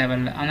இந்த லைன்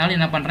தேவையில்லை. அதனால்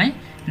என்ன பண்ணுறேன்,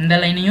 இந்த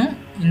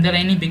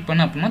லைனையும் பிக்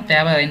பண்ண அப்படின்னா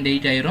தேவை லைன்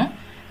டெலிட் ஆயிரும்.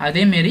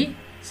 அதேமாரி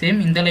சேம்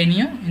இந்த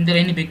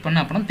லைனையும் பிக் பண்ண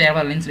அப்படின்னா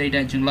தேவை லைன்ஸ் டெலிட்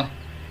ஆயிடுச்சுங்களா.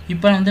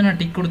 இப்போ வந்து நான்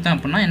டிக் கொடுத்தேன்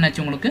அப்படின்னா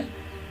என்னாச்சு, உங்களுக்கு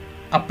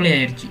அப்ளை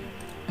ஆயிடுச்சு.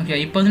 ஓகே,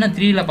 இப்போ வந்து நான்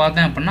 3Dல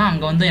பார்த்தேன் அப்படின்னா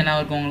அங்கே வந்து என்ன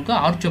இருக்கும், உங்களுக்கு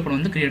ஆர்ச் ஓப்பன்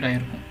வந்து க்ரியேட்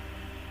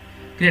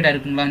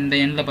ஆகிருக்குங்களா இந்த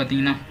எண்டில்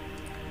பார்த்தீங்கன்னா.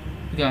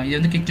 ஓகே, இது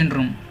வந்து கிச்சன்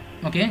ரூம்.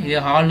 ஓகே,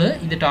 இது ஹாலு,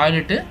 இது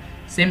டாய்லெட்டு,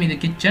 சேம் இது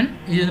கிச்சன்,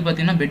 இது வந்து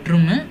பார்த்தீங்கன்னா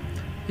பெட்ரூமு,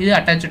 இது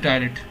அட்டாச்சு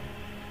டாய்லெட்.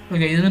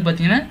 ஓகே, இது வந்து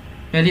பார்த்தீங்கன்னா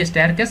வெளியே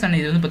ஸ்டேர்கேஸ் அண்ட்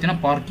இது வந்து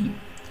பார்த்தீங்கன்னா பார்க்கிங்.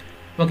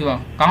 ஓகேவா?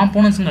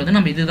 காம்போனன்ட்ஸுங்கிறது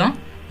நம்ம இது தான்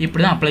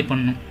இப்படி தான் அப்ளை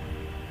பண்ணணும்.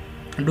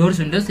 டோர்ஸ்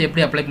விண்டோஸ்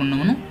எப்படி அப்ளை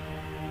பண்ணணும்னு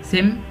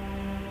சேம்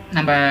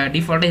நம்ம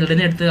டிஃபால்ட்டாக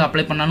இதுலேருந்து எடுத்து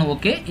அப்ளை பண்ணாலும்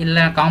ஓகே,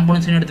 இல்லை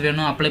காம்போனன்ட்ஸ்னு எடுத்து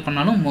வேணும் அப்ளை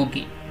பண்ணாலும்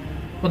ஓகே.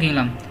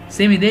 ஓகேங்களா?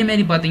 சேம்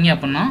இதேமாரி பார்த்தீங்க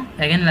அப்படின்னா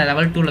அகைன்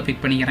லெவல் 2ல்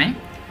பிக் பண்ணிக்கிறேன்.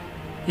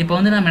 இப்போ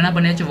வந்து நம்ம என்ன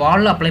பண்ணியாச்சு,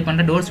 வாலில் அப்ளை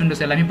பண்ணுற டோர்ஸ்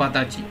விண்டோஸ் எல்லாமே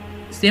பார்த்தாச்சு.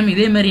 சேம்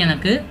இதேமாரி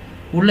எனக்கு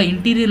உள்ள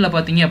இன்டீரியரில்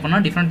பார்த்தீங்க அப்படின்னா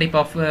different type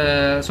of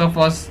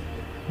sofas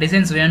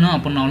designs வேணும்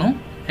அப்படின்னாலும்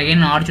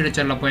அகைன்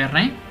ஆர்ச்சிடெக்சரில்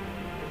போயிடுறேன்.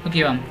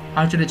 ஓகேவா?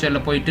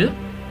 ஆர்ச்சிடெக்சரில் போயிட்டு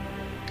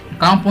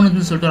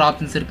காம்பவுண்ட்னு சொல்லிட்டு ஒரு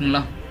ஆப்ஷன்ஸ்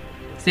இருக்குங்களா,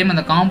 சேம்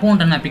அந்த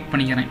காம்பவுண்டை நான் பிக்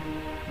பண்ணிக்கிறேன்.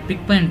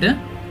 பிக் பண்ணிட்டு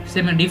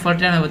சேம்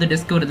டிஃபால்ட்டாக வந்து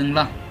டெஸ்க்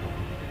வருதுங்களா.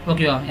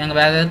 ஓகேவா? எங்கள்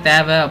வேறு ஏதாவது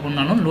தேவை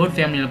அப்படின்னாலும் லோட்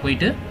ஃபேமிலியில்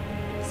போயிட்டு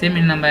சேம்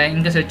நம்ம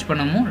இங்கே சர்ச்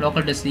பண்ணவும்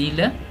லோக்கல் டெஸ்ட்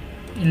இயில்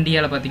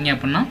இந்தியாவில் பார்த்தீங்க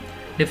அப்படின்னா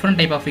டிஃப்ரெண்ட்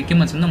டைப் ஆஃப்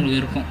எக்யூப்மெண்ட்ஸ் வந்து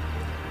உங்களுக்கு இருக்கும்.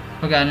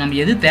 ஓகே, அது நம்ம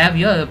எது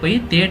தேவையோ அதை போய்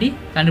தேடி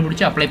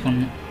கண்டுபிடிச்சி அப்ளை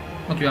பண்ணணும்.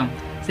 ஓகேவா?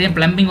 சேம்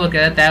ப்ளம்பிங் ஒர்க்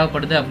ஏதாவது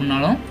தேவைப்படுது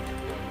அப்படின்னாலும்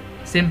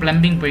சேம்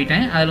ப்ளம்பிங்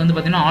போயிட்டேன். அதில் வந்து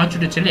பார்த்தீங்கன்னா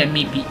ஆர்ச்சிடெக்சரில்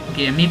MEP.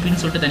 ஓகே, MEPன்னு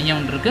சொல்லிட்டு தனியாக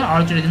ஒன்று இருக்குது,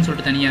 ஆர்ச்சிடெக்சர்னு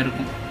சொல்லிட்டு தனியாக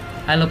இருக்கும்.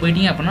 அதில்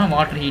போயிட்டீங்க அப்படின்னா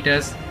வாட்டர்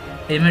ஹீட்டர்ஸ்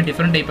இதுமாதிரி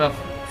டிஃப்ரெண்ட் டைப் ஆஃப்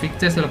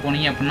ஃபிக்சர்ஸில்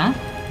போனீங்க அப்படின்னா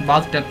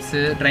பாத்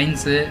டப்ஸு,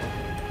 ட்ரைன்ஸு,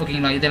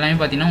 ஓகேங்களா, இது எல்லாமே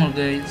பார்த்தீங்கன்னா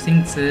உங்களுக்கு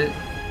சிங்க்ஸு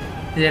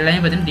இது எல்லாமே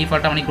பார்த்தீங்கன்னா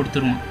டிஃபால்ட்டாக பண்ணி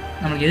கொடுத்துருவோம்.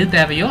 நம்மளுக்கு எது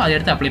தேவையோ அதை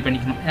எடுத்து அப்ளை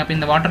பண்ணிக்கணும். அப்போ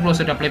இந்த வாட்டர்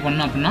க்ளோசெட் அப்ளை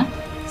பண்ணணும் அப்படின்னா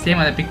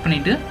சேம் அதை பிக்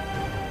பண்ணிவிட்டு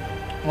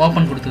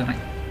ஓப்பன் கொடுத்துக்கிறேன்.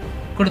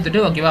 கொடுத்துட்டு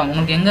ஓகேவா,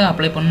 உங்களுக்கு எங்கே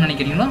அப்ளை பண்ணணும்னு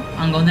நினைக்கிறீங்களோ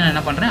அங்கே வந்து நான்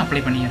என்ன பண்ணுறேன்,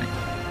 அப்ளை பண்ணிக்கிறேன்.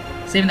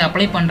 சேம் இந்த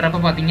அப்ளை பண்ணுறப்ப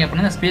பார்த்தீங்க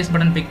அப்படின்னா இந்த ஸ்பேஸ்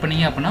பட்டன் பிக்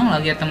பண்ணிங்க அப்படின்னா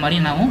அதுக்கு ஏற்ற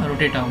மாதிரி நான்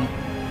ரொட்டேட் ஆகும்.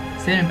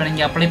 சேம் இப்போ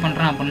நீங்கள் அப்ளை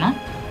பண்ணுறேன் அப்படின்னா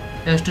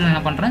ஜஸ்ட்டு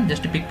என்ன பண்ணுறேன்,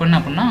 ஜஸ்ட்டு பிக் பண்ண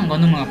அப்படின்னா அங்கே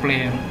வந்து உங்களுக்கு அப்ளை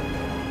ஆகிடும்.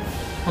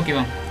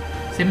 ஓகேவா?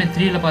 சேம்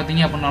 3ல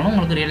பார்த்தீங்க அப்படின்னாலும்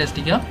உங்களுக்கு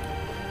ரியலிஸ்டிக்காக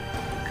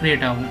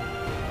க்ரியேட் ஆகும்.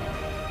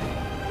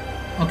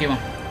 ஓகேவா?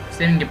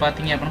 சேம் இங்கே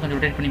பார்த்தீங்க அப்படின்னா கொஞ்சம்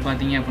ரொட்டேட் பண்ணி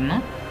பார்த்தீங்க அப்படின்னா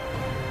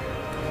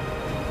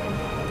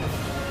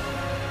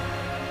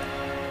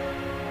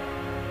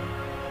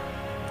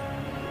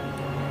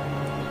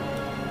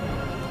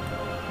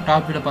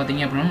டாப் வியூவில்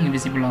பார்த்தீங்க அப்படின்னா நீங்கள்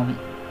விசிபிள் ஆகும்.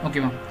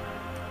 ஓகேவா?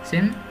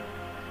 சேம்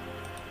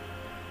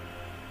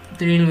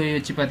 3ல்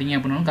வச்சு பார்த்தீங்க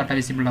அப்படின்னாலும் கரெக்டாக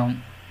விசிபிள் ஆகும்.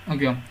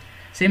 ஓகேவா?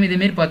 சேம்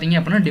இதேமாரி பார்த்தீங்க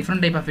அப்படின்னா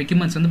டிஃப்ரெண்ட் டைப் ஆஃப்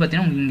எக்யூப்மெண்ட்ஸ் வந்து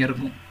பார்த்தீங்கன்னா உங்களுக்கு இங்கே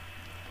இருக்கும்.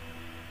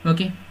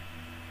 ஓகே,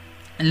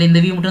 இல்லை இந்த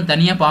வியூ மட்டும்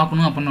தனியாக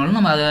பார்க்கணும் அப்படின்னாலும்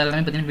நம்ம அதை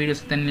எல்லாமே பார்த்தீங்கன்னா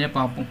வீடியோஸ் தனியாக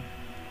பார்ப்போம்.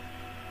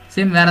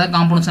 சேம் வேறு ஏதாவது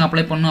காம்போனன்ட்ஸ்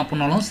அப்ளை பண்ணணும்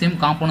அப்படின்னாலும் சேம்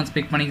காம்போனன்ட்ஸ்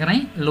பிக்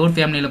பண்ணிக்கிறேன். லோட்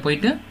ஃபேமிலியில்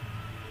போயிட்டு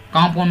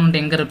காம்போனன்ட்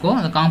எங்கே இருக்கோ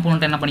அந்த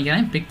காம்போனன்ட் என்ன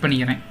பண்ணிக்கிறேன், பிக்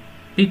பண்ணிக்கிறேன்.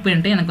 பிக்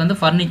பண்ணிவிட்டு எனக்கு வந்து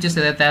ஃபர்னிச்சர்ஸ்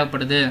எதாவது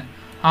தேவைப்படுது,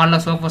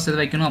 ஹாலில் சோஃபாஸ் எது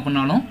வைக்கணும்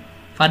அப்படின்னாலும்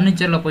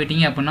ஃபர்னிச்சரில்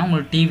போயிட்டீங்க அப்படின்னா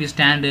உங்களுக்கு TV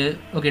stand,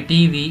 okay,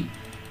 TV,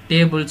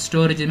 tables,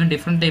 storage, இதுமாதிரி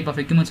டிஃப்ரெண்ட் டைப் ஆஃப்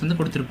எக்யூப்மெண்ட்ஸ் வந்து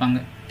கொடுத்துருப்பாங்க.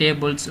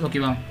 டேபிள்ஸ்,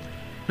 ஓகேவா?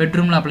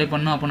 பெட்ரூமில் அப்ளை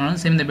பண்ணணும் அப்படின்னாலும்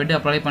சேம் இந்த பெட்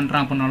அப்ளை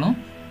பண்ணுறேன் அப்படின்னாலும்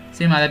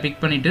சேம் அதை பிக்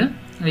பண்ணிவிட்டு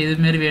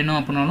இதுமாரி வேணும்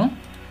அப்படின்னாலும்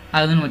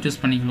அதை வந்து நம்ம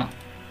சூஸ் பண்ணிக்கலாம்.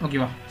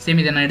 ஓகேவா?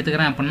 சேம் இதை நான்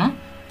எடுத்துக்கிறேன் அப்படின்னா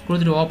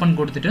கொடுத்துட்டு ஓப்பன்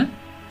கொடுத்துட்டு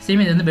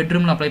சேம் இது வந்து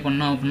பெட்ரூமில் அப்ளை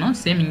பண்ணணும் அப்படின்னா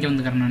சேம் இங்கே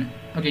வந்துக்கிறேன் நான்.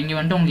 ஓகே, இங்கே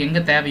வந்துட்டு உங்களுக்கு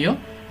எங்கே தேவையோ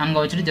அங்கே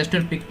வச்சுட்டு ஜஸ்ட்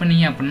ஒரு பிக்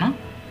பண்ணிங்க அப்படின்னா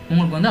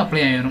உங்களுக்கு வந்து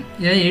அப்ளை ஆகிடும்.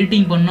 ஏதாவது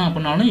எடிட்டிங் பண்ணணும்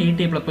அப்படின்னாலும்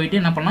எடிட்டிங்கில் போயிட்டு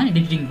என்ன பண்ணலாம்,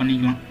 எடிட்டிங்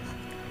பண்ணிக்கலாம்.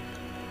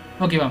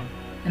 ஓகேவா?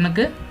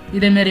 எனக்கு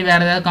இதேமாரி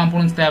வேறு ஏதாவது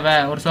காம்போனன்ட்ஸ் தேவை,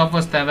 ஒரு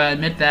சோஃபாஸ் தேவை,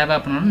 இதுமாரி தேவை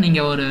அப்படின்னாலும்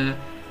நீங்கள் ஒரு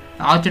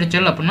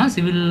ஆர்கிடெக்சர் அப்படின்னா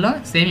சிவிலில்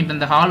சேம் இப்போ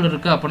இந்த ஹால்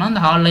இருக்குது அப்படின்னா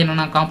அந்த ஹாலில்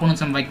என்னென்ன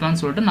காம்போனன்ட்ஸ் நம்ம வைக்கலாம்னு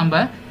சொல்லிட்டு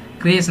நம்ம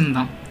க்ரியேஷன்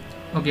தான்.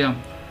 ஓகேவா?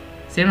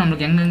 சேம்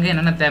நம்மளுக்கு எங்கெங்கே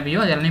என்னென்ன தேவையோ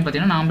அது எல்லாமே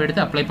பார்த்தீங்கன்னா நாம்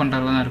எடுத்து அப்ளை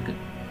பண்ணுறது தான் இருக்குது.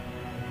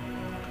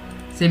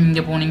 சேம்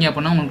இங்கே போனீங்க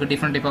அப்படின்னா உங்களுக்கு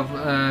different type of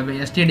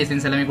SDA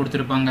designs எல்லாமே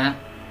கொடுத்துருப்பாங்க.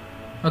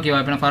 ஓகேவா?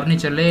 இப்போ நான்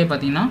ஃபர்னிச்சர்லேயே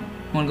பார்த்தீங்கன்னா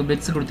உங்களுக்கு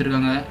பெட்ஸ்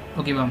கொடுத்துருக்காங்க.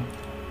 ஓகேவா?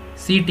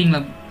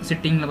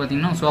 சிட்டிங்கில்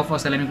பார்த்தீங்கன்னா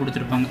சோஃபாஸ் எல்லாமே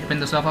கொடுத்துருப்பாங்க. இப்போ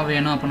இந்த சோஃபா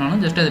வேணும்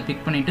அப்படின்னாலும் ஜஸ்ட் அதை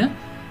பிக் பண்ணிவிட்டு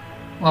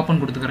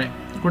ஓப்பன் கொடுத்துக்கிறேன்.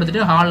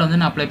 கொடுத்துட்டு ஹாலில் வந்து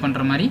நான் அப்ளை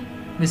பண்ணுற மாதிரி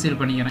விசில்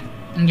பண்ணிக்கிறேன்.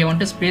 இங்கே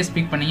வந்துட்டு ஸ்பேஸ்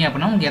பிக் பண்ணிங்க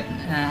அப்படின்னா உங்களுக்கு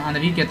அந்த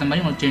வீக்கு ஏற்ற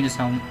மாதிரி உங்களுக்கு சேஞ்சஸ்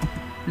ஆகும்.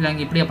 இல்லை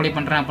இங்கே இப்படி அப்ளை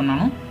பண்ணுறேன்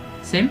அப்படின்னாலும்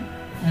சேம்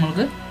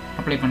உங்களுக்கு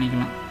அப்ளை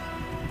பண்ணிக்கலாம்.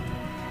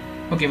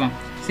 ஓகேவா?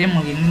 சேம்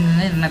உங்களுக்கு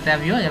எங்கே என்ன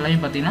தேவையோ எல்லாமே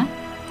பார்த்தீங்கன்னா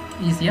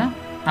ஈஸியாக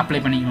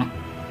அப்ளை பண்ணிக்கலாம்.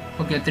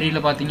 ஓகே,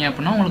 3ல் பார்த்தீங்க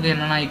அப்படின்னா உங்களுக்கு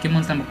என்னென்ன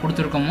எக்யூப்மெண்ட்ஸ் நம்ம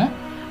கொடுத்துருக்கோமோ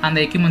அந்த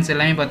எக்யூப்மெண்ட்ஸ்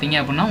எல்லாமே பார்த்தீங்க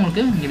அப்படின்னா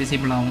உங்களுக்கு இங்கே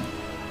விசிபிள் ஆகும்.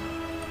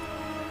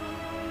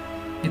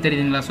 இது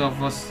தெரியுதுங்களா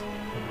சோஃபாஸ்?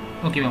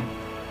 ஓகேவா?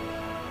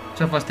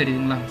 சோஃபாஸ்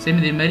தெரியுதுங்களா? சேம்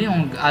இதேமாரி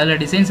உங்களுக்கு அதில்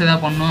டிசைன்ஸ்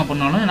எதாவது பண்ணணும்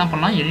அப்படின்னாலும் என்ன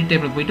பண்ணலாம், எடிட்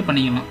டேபிள் போயிட்டு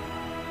பண்ணிக்கலாம்.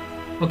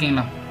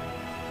 ஓகேங்களா?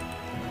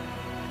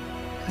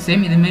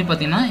 சேம் இதுமாரி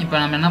பார்த்தீங்கன்னா இப்போ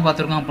நம்ம என்ன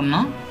பார்த்துருக்கோம்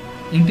அப்படின்னா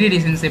இன்டீரியர்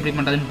டிசைன்ஸ் எப்படி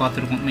பண்ணுறதுன்னு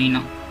பார்த்துருக்கோம்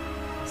மெயினாக.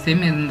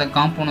 சேம் இந்த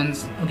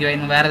காம்போனன்ட்ஸ், ஓகேவா?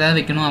 இன்னும் வேறு ஏதாவது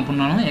வைக்கணும்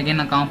அப்படின்னாலும் எகைன்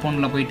நான்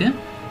காம்பவுண்டில் போயிட்டு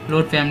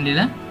லோட்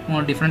ஃபேமிலியில்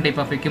உங்களுக்கு டிஃப்ரெண்ட் டைப்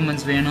ஆஃப்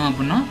எக்யூப்மெண்ட்ஸ் வேணும்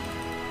அப்படின்னா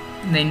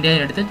இந்த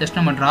இன்டீரியர் எடுத்து ஜஸ்ட்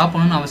நம்ம ட்ரா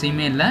பண்ணணும்னு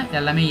அவசியமே இல்லை,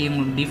 எல்லாமே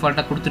உங்களுக்கு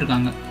டிஃபால்ட்டாக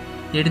கொடுத்துருக்காங்க,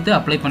 எடுத்து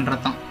அப்ளை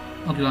பண்ணுறது தான்.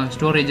 ஓகேவா?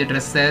 ஸ்டோரேஜ்,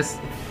 ட்ரெஸ்ஸஸ்,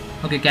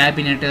 ஓகே,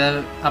 கேபினெட்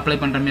ஏதாவது அப்ளை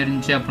பண்ணுற மாதிரி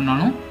இருந்துச்சு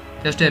அப்படின்னாலும்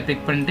ஜஸ்ட்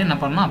பிக் பண்ணிட்டு என்ன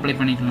பண்ணலாம், அப்ளை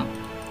பண்ணிக்கலாம்.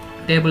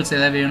 டேபிள்ஸ்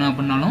எதாவது வேணும்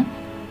அப்படின்னாலும்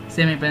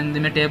சேம் இப்போ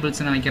இந்தமாதிரி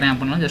டேபிள்ஸ் நான் வைக்கிறேன்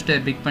அப்படின்னாலும் ஜஸ்ட்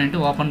பிக்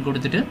பண்ணிவிட்டு ஓப்பன்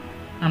கொடுத்துட்டு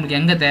நம்மளுக்கு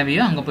எங்கே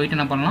தேவையோ அங்கே போய்ட்டு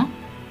என்ன பண்ணலாம்,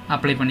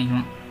 அப்ளை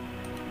பண்ணிக்கலாம்.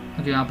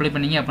 ஓகே, அப்ளை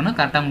பண்ணிங்க அப்படின்னா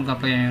கரெக்டாக உங்களுக்கு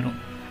அப்ளை ஆகிடும்.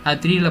 அது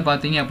 3ல்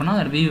பார்த்தீங்க அப்படின்னா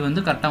அது வியூ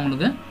வந்து கரெக்டாக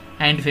உங்களுக்கு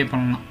ஐடென்டிஃபை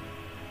பண்ணலாம்.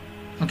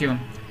 ஓகேவா?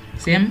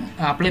 சேம்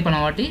அப்ளை பண்ண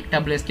வாட்டி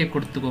டபுள் எஸ்கேப்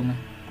கொடுத்துக்கோங்க.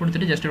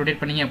 கொடுத்துட்டு ஜஸ்ட்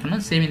ரொட்டேட் பண்ணிங்க அப்படின்னா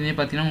சேம் இதுவே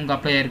பார்த்தீங்கன்னா உங்களுக்கு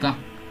அப்ளை ஆயிருக்கா.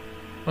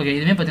 ஓகே,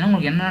 இதுவே பார்த்தீங்கன்னா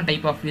உங்களுக்கு என்ன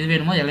டைப் ஆஃப் இது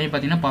வேணுமோ எல்லாமே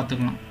பார்த்தீங்கன்னா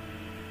பார்த்துக்கலாம்.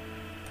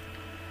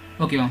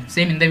 ஓகேவா?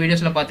 சேம் இந்த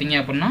வீடியோஸில் பார்த்தீங்க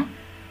அப்படின்னா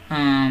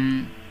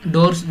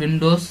doors,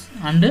 Windows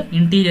and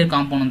interior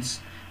components,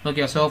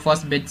 ஓகேவா,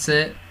 சோஃபாஸ், பெட்ஸு,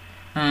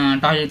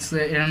 டாய்லெட்ஸு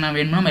என்னென்ன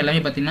வேணுமோ நம்ம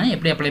எல்லாமே பார்த்தீங்கன்னா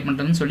எப்படி அப்ளை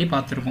பண்ணுறதுன்னு சொல்லி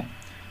பார்த்துருக்கோம்.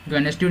 ஓகே,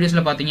 நெக்ஸ்ட்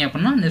வீடியோஸில் பார்த்தீங்க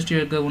அப்படின்னா நெக்ஸ்ட்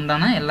வீடியோக்கு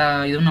உண்டான எல்லா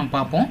இதுவும் நம்ம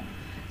பார்ப்போம்.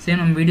 சரி,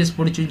 நம்ம வீடியோஸ்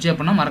பிடிச்சிருந்துச்சி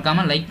அப்படின்னா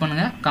மறக்காமல் லைக்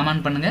பண்ணுங்கள்,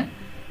 கமெண்ட் பண்ணுங்கள்,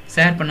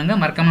 ஷேர் பண்ணுங்கள்,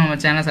 மறக்காமல் நம்ம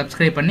சேனலை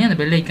சப்ஸ்கிரைப் பண்ணி அந்த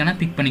பெல் ஐக்கானை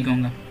பிக்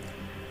பண்ணிக்கோங்க.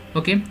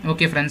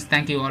 Okay friends,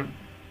 thank you all.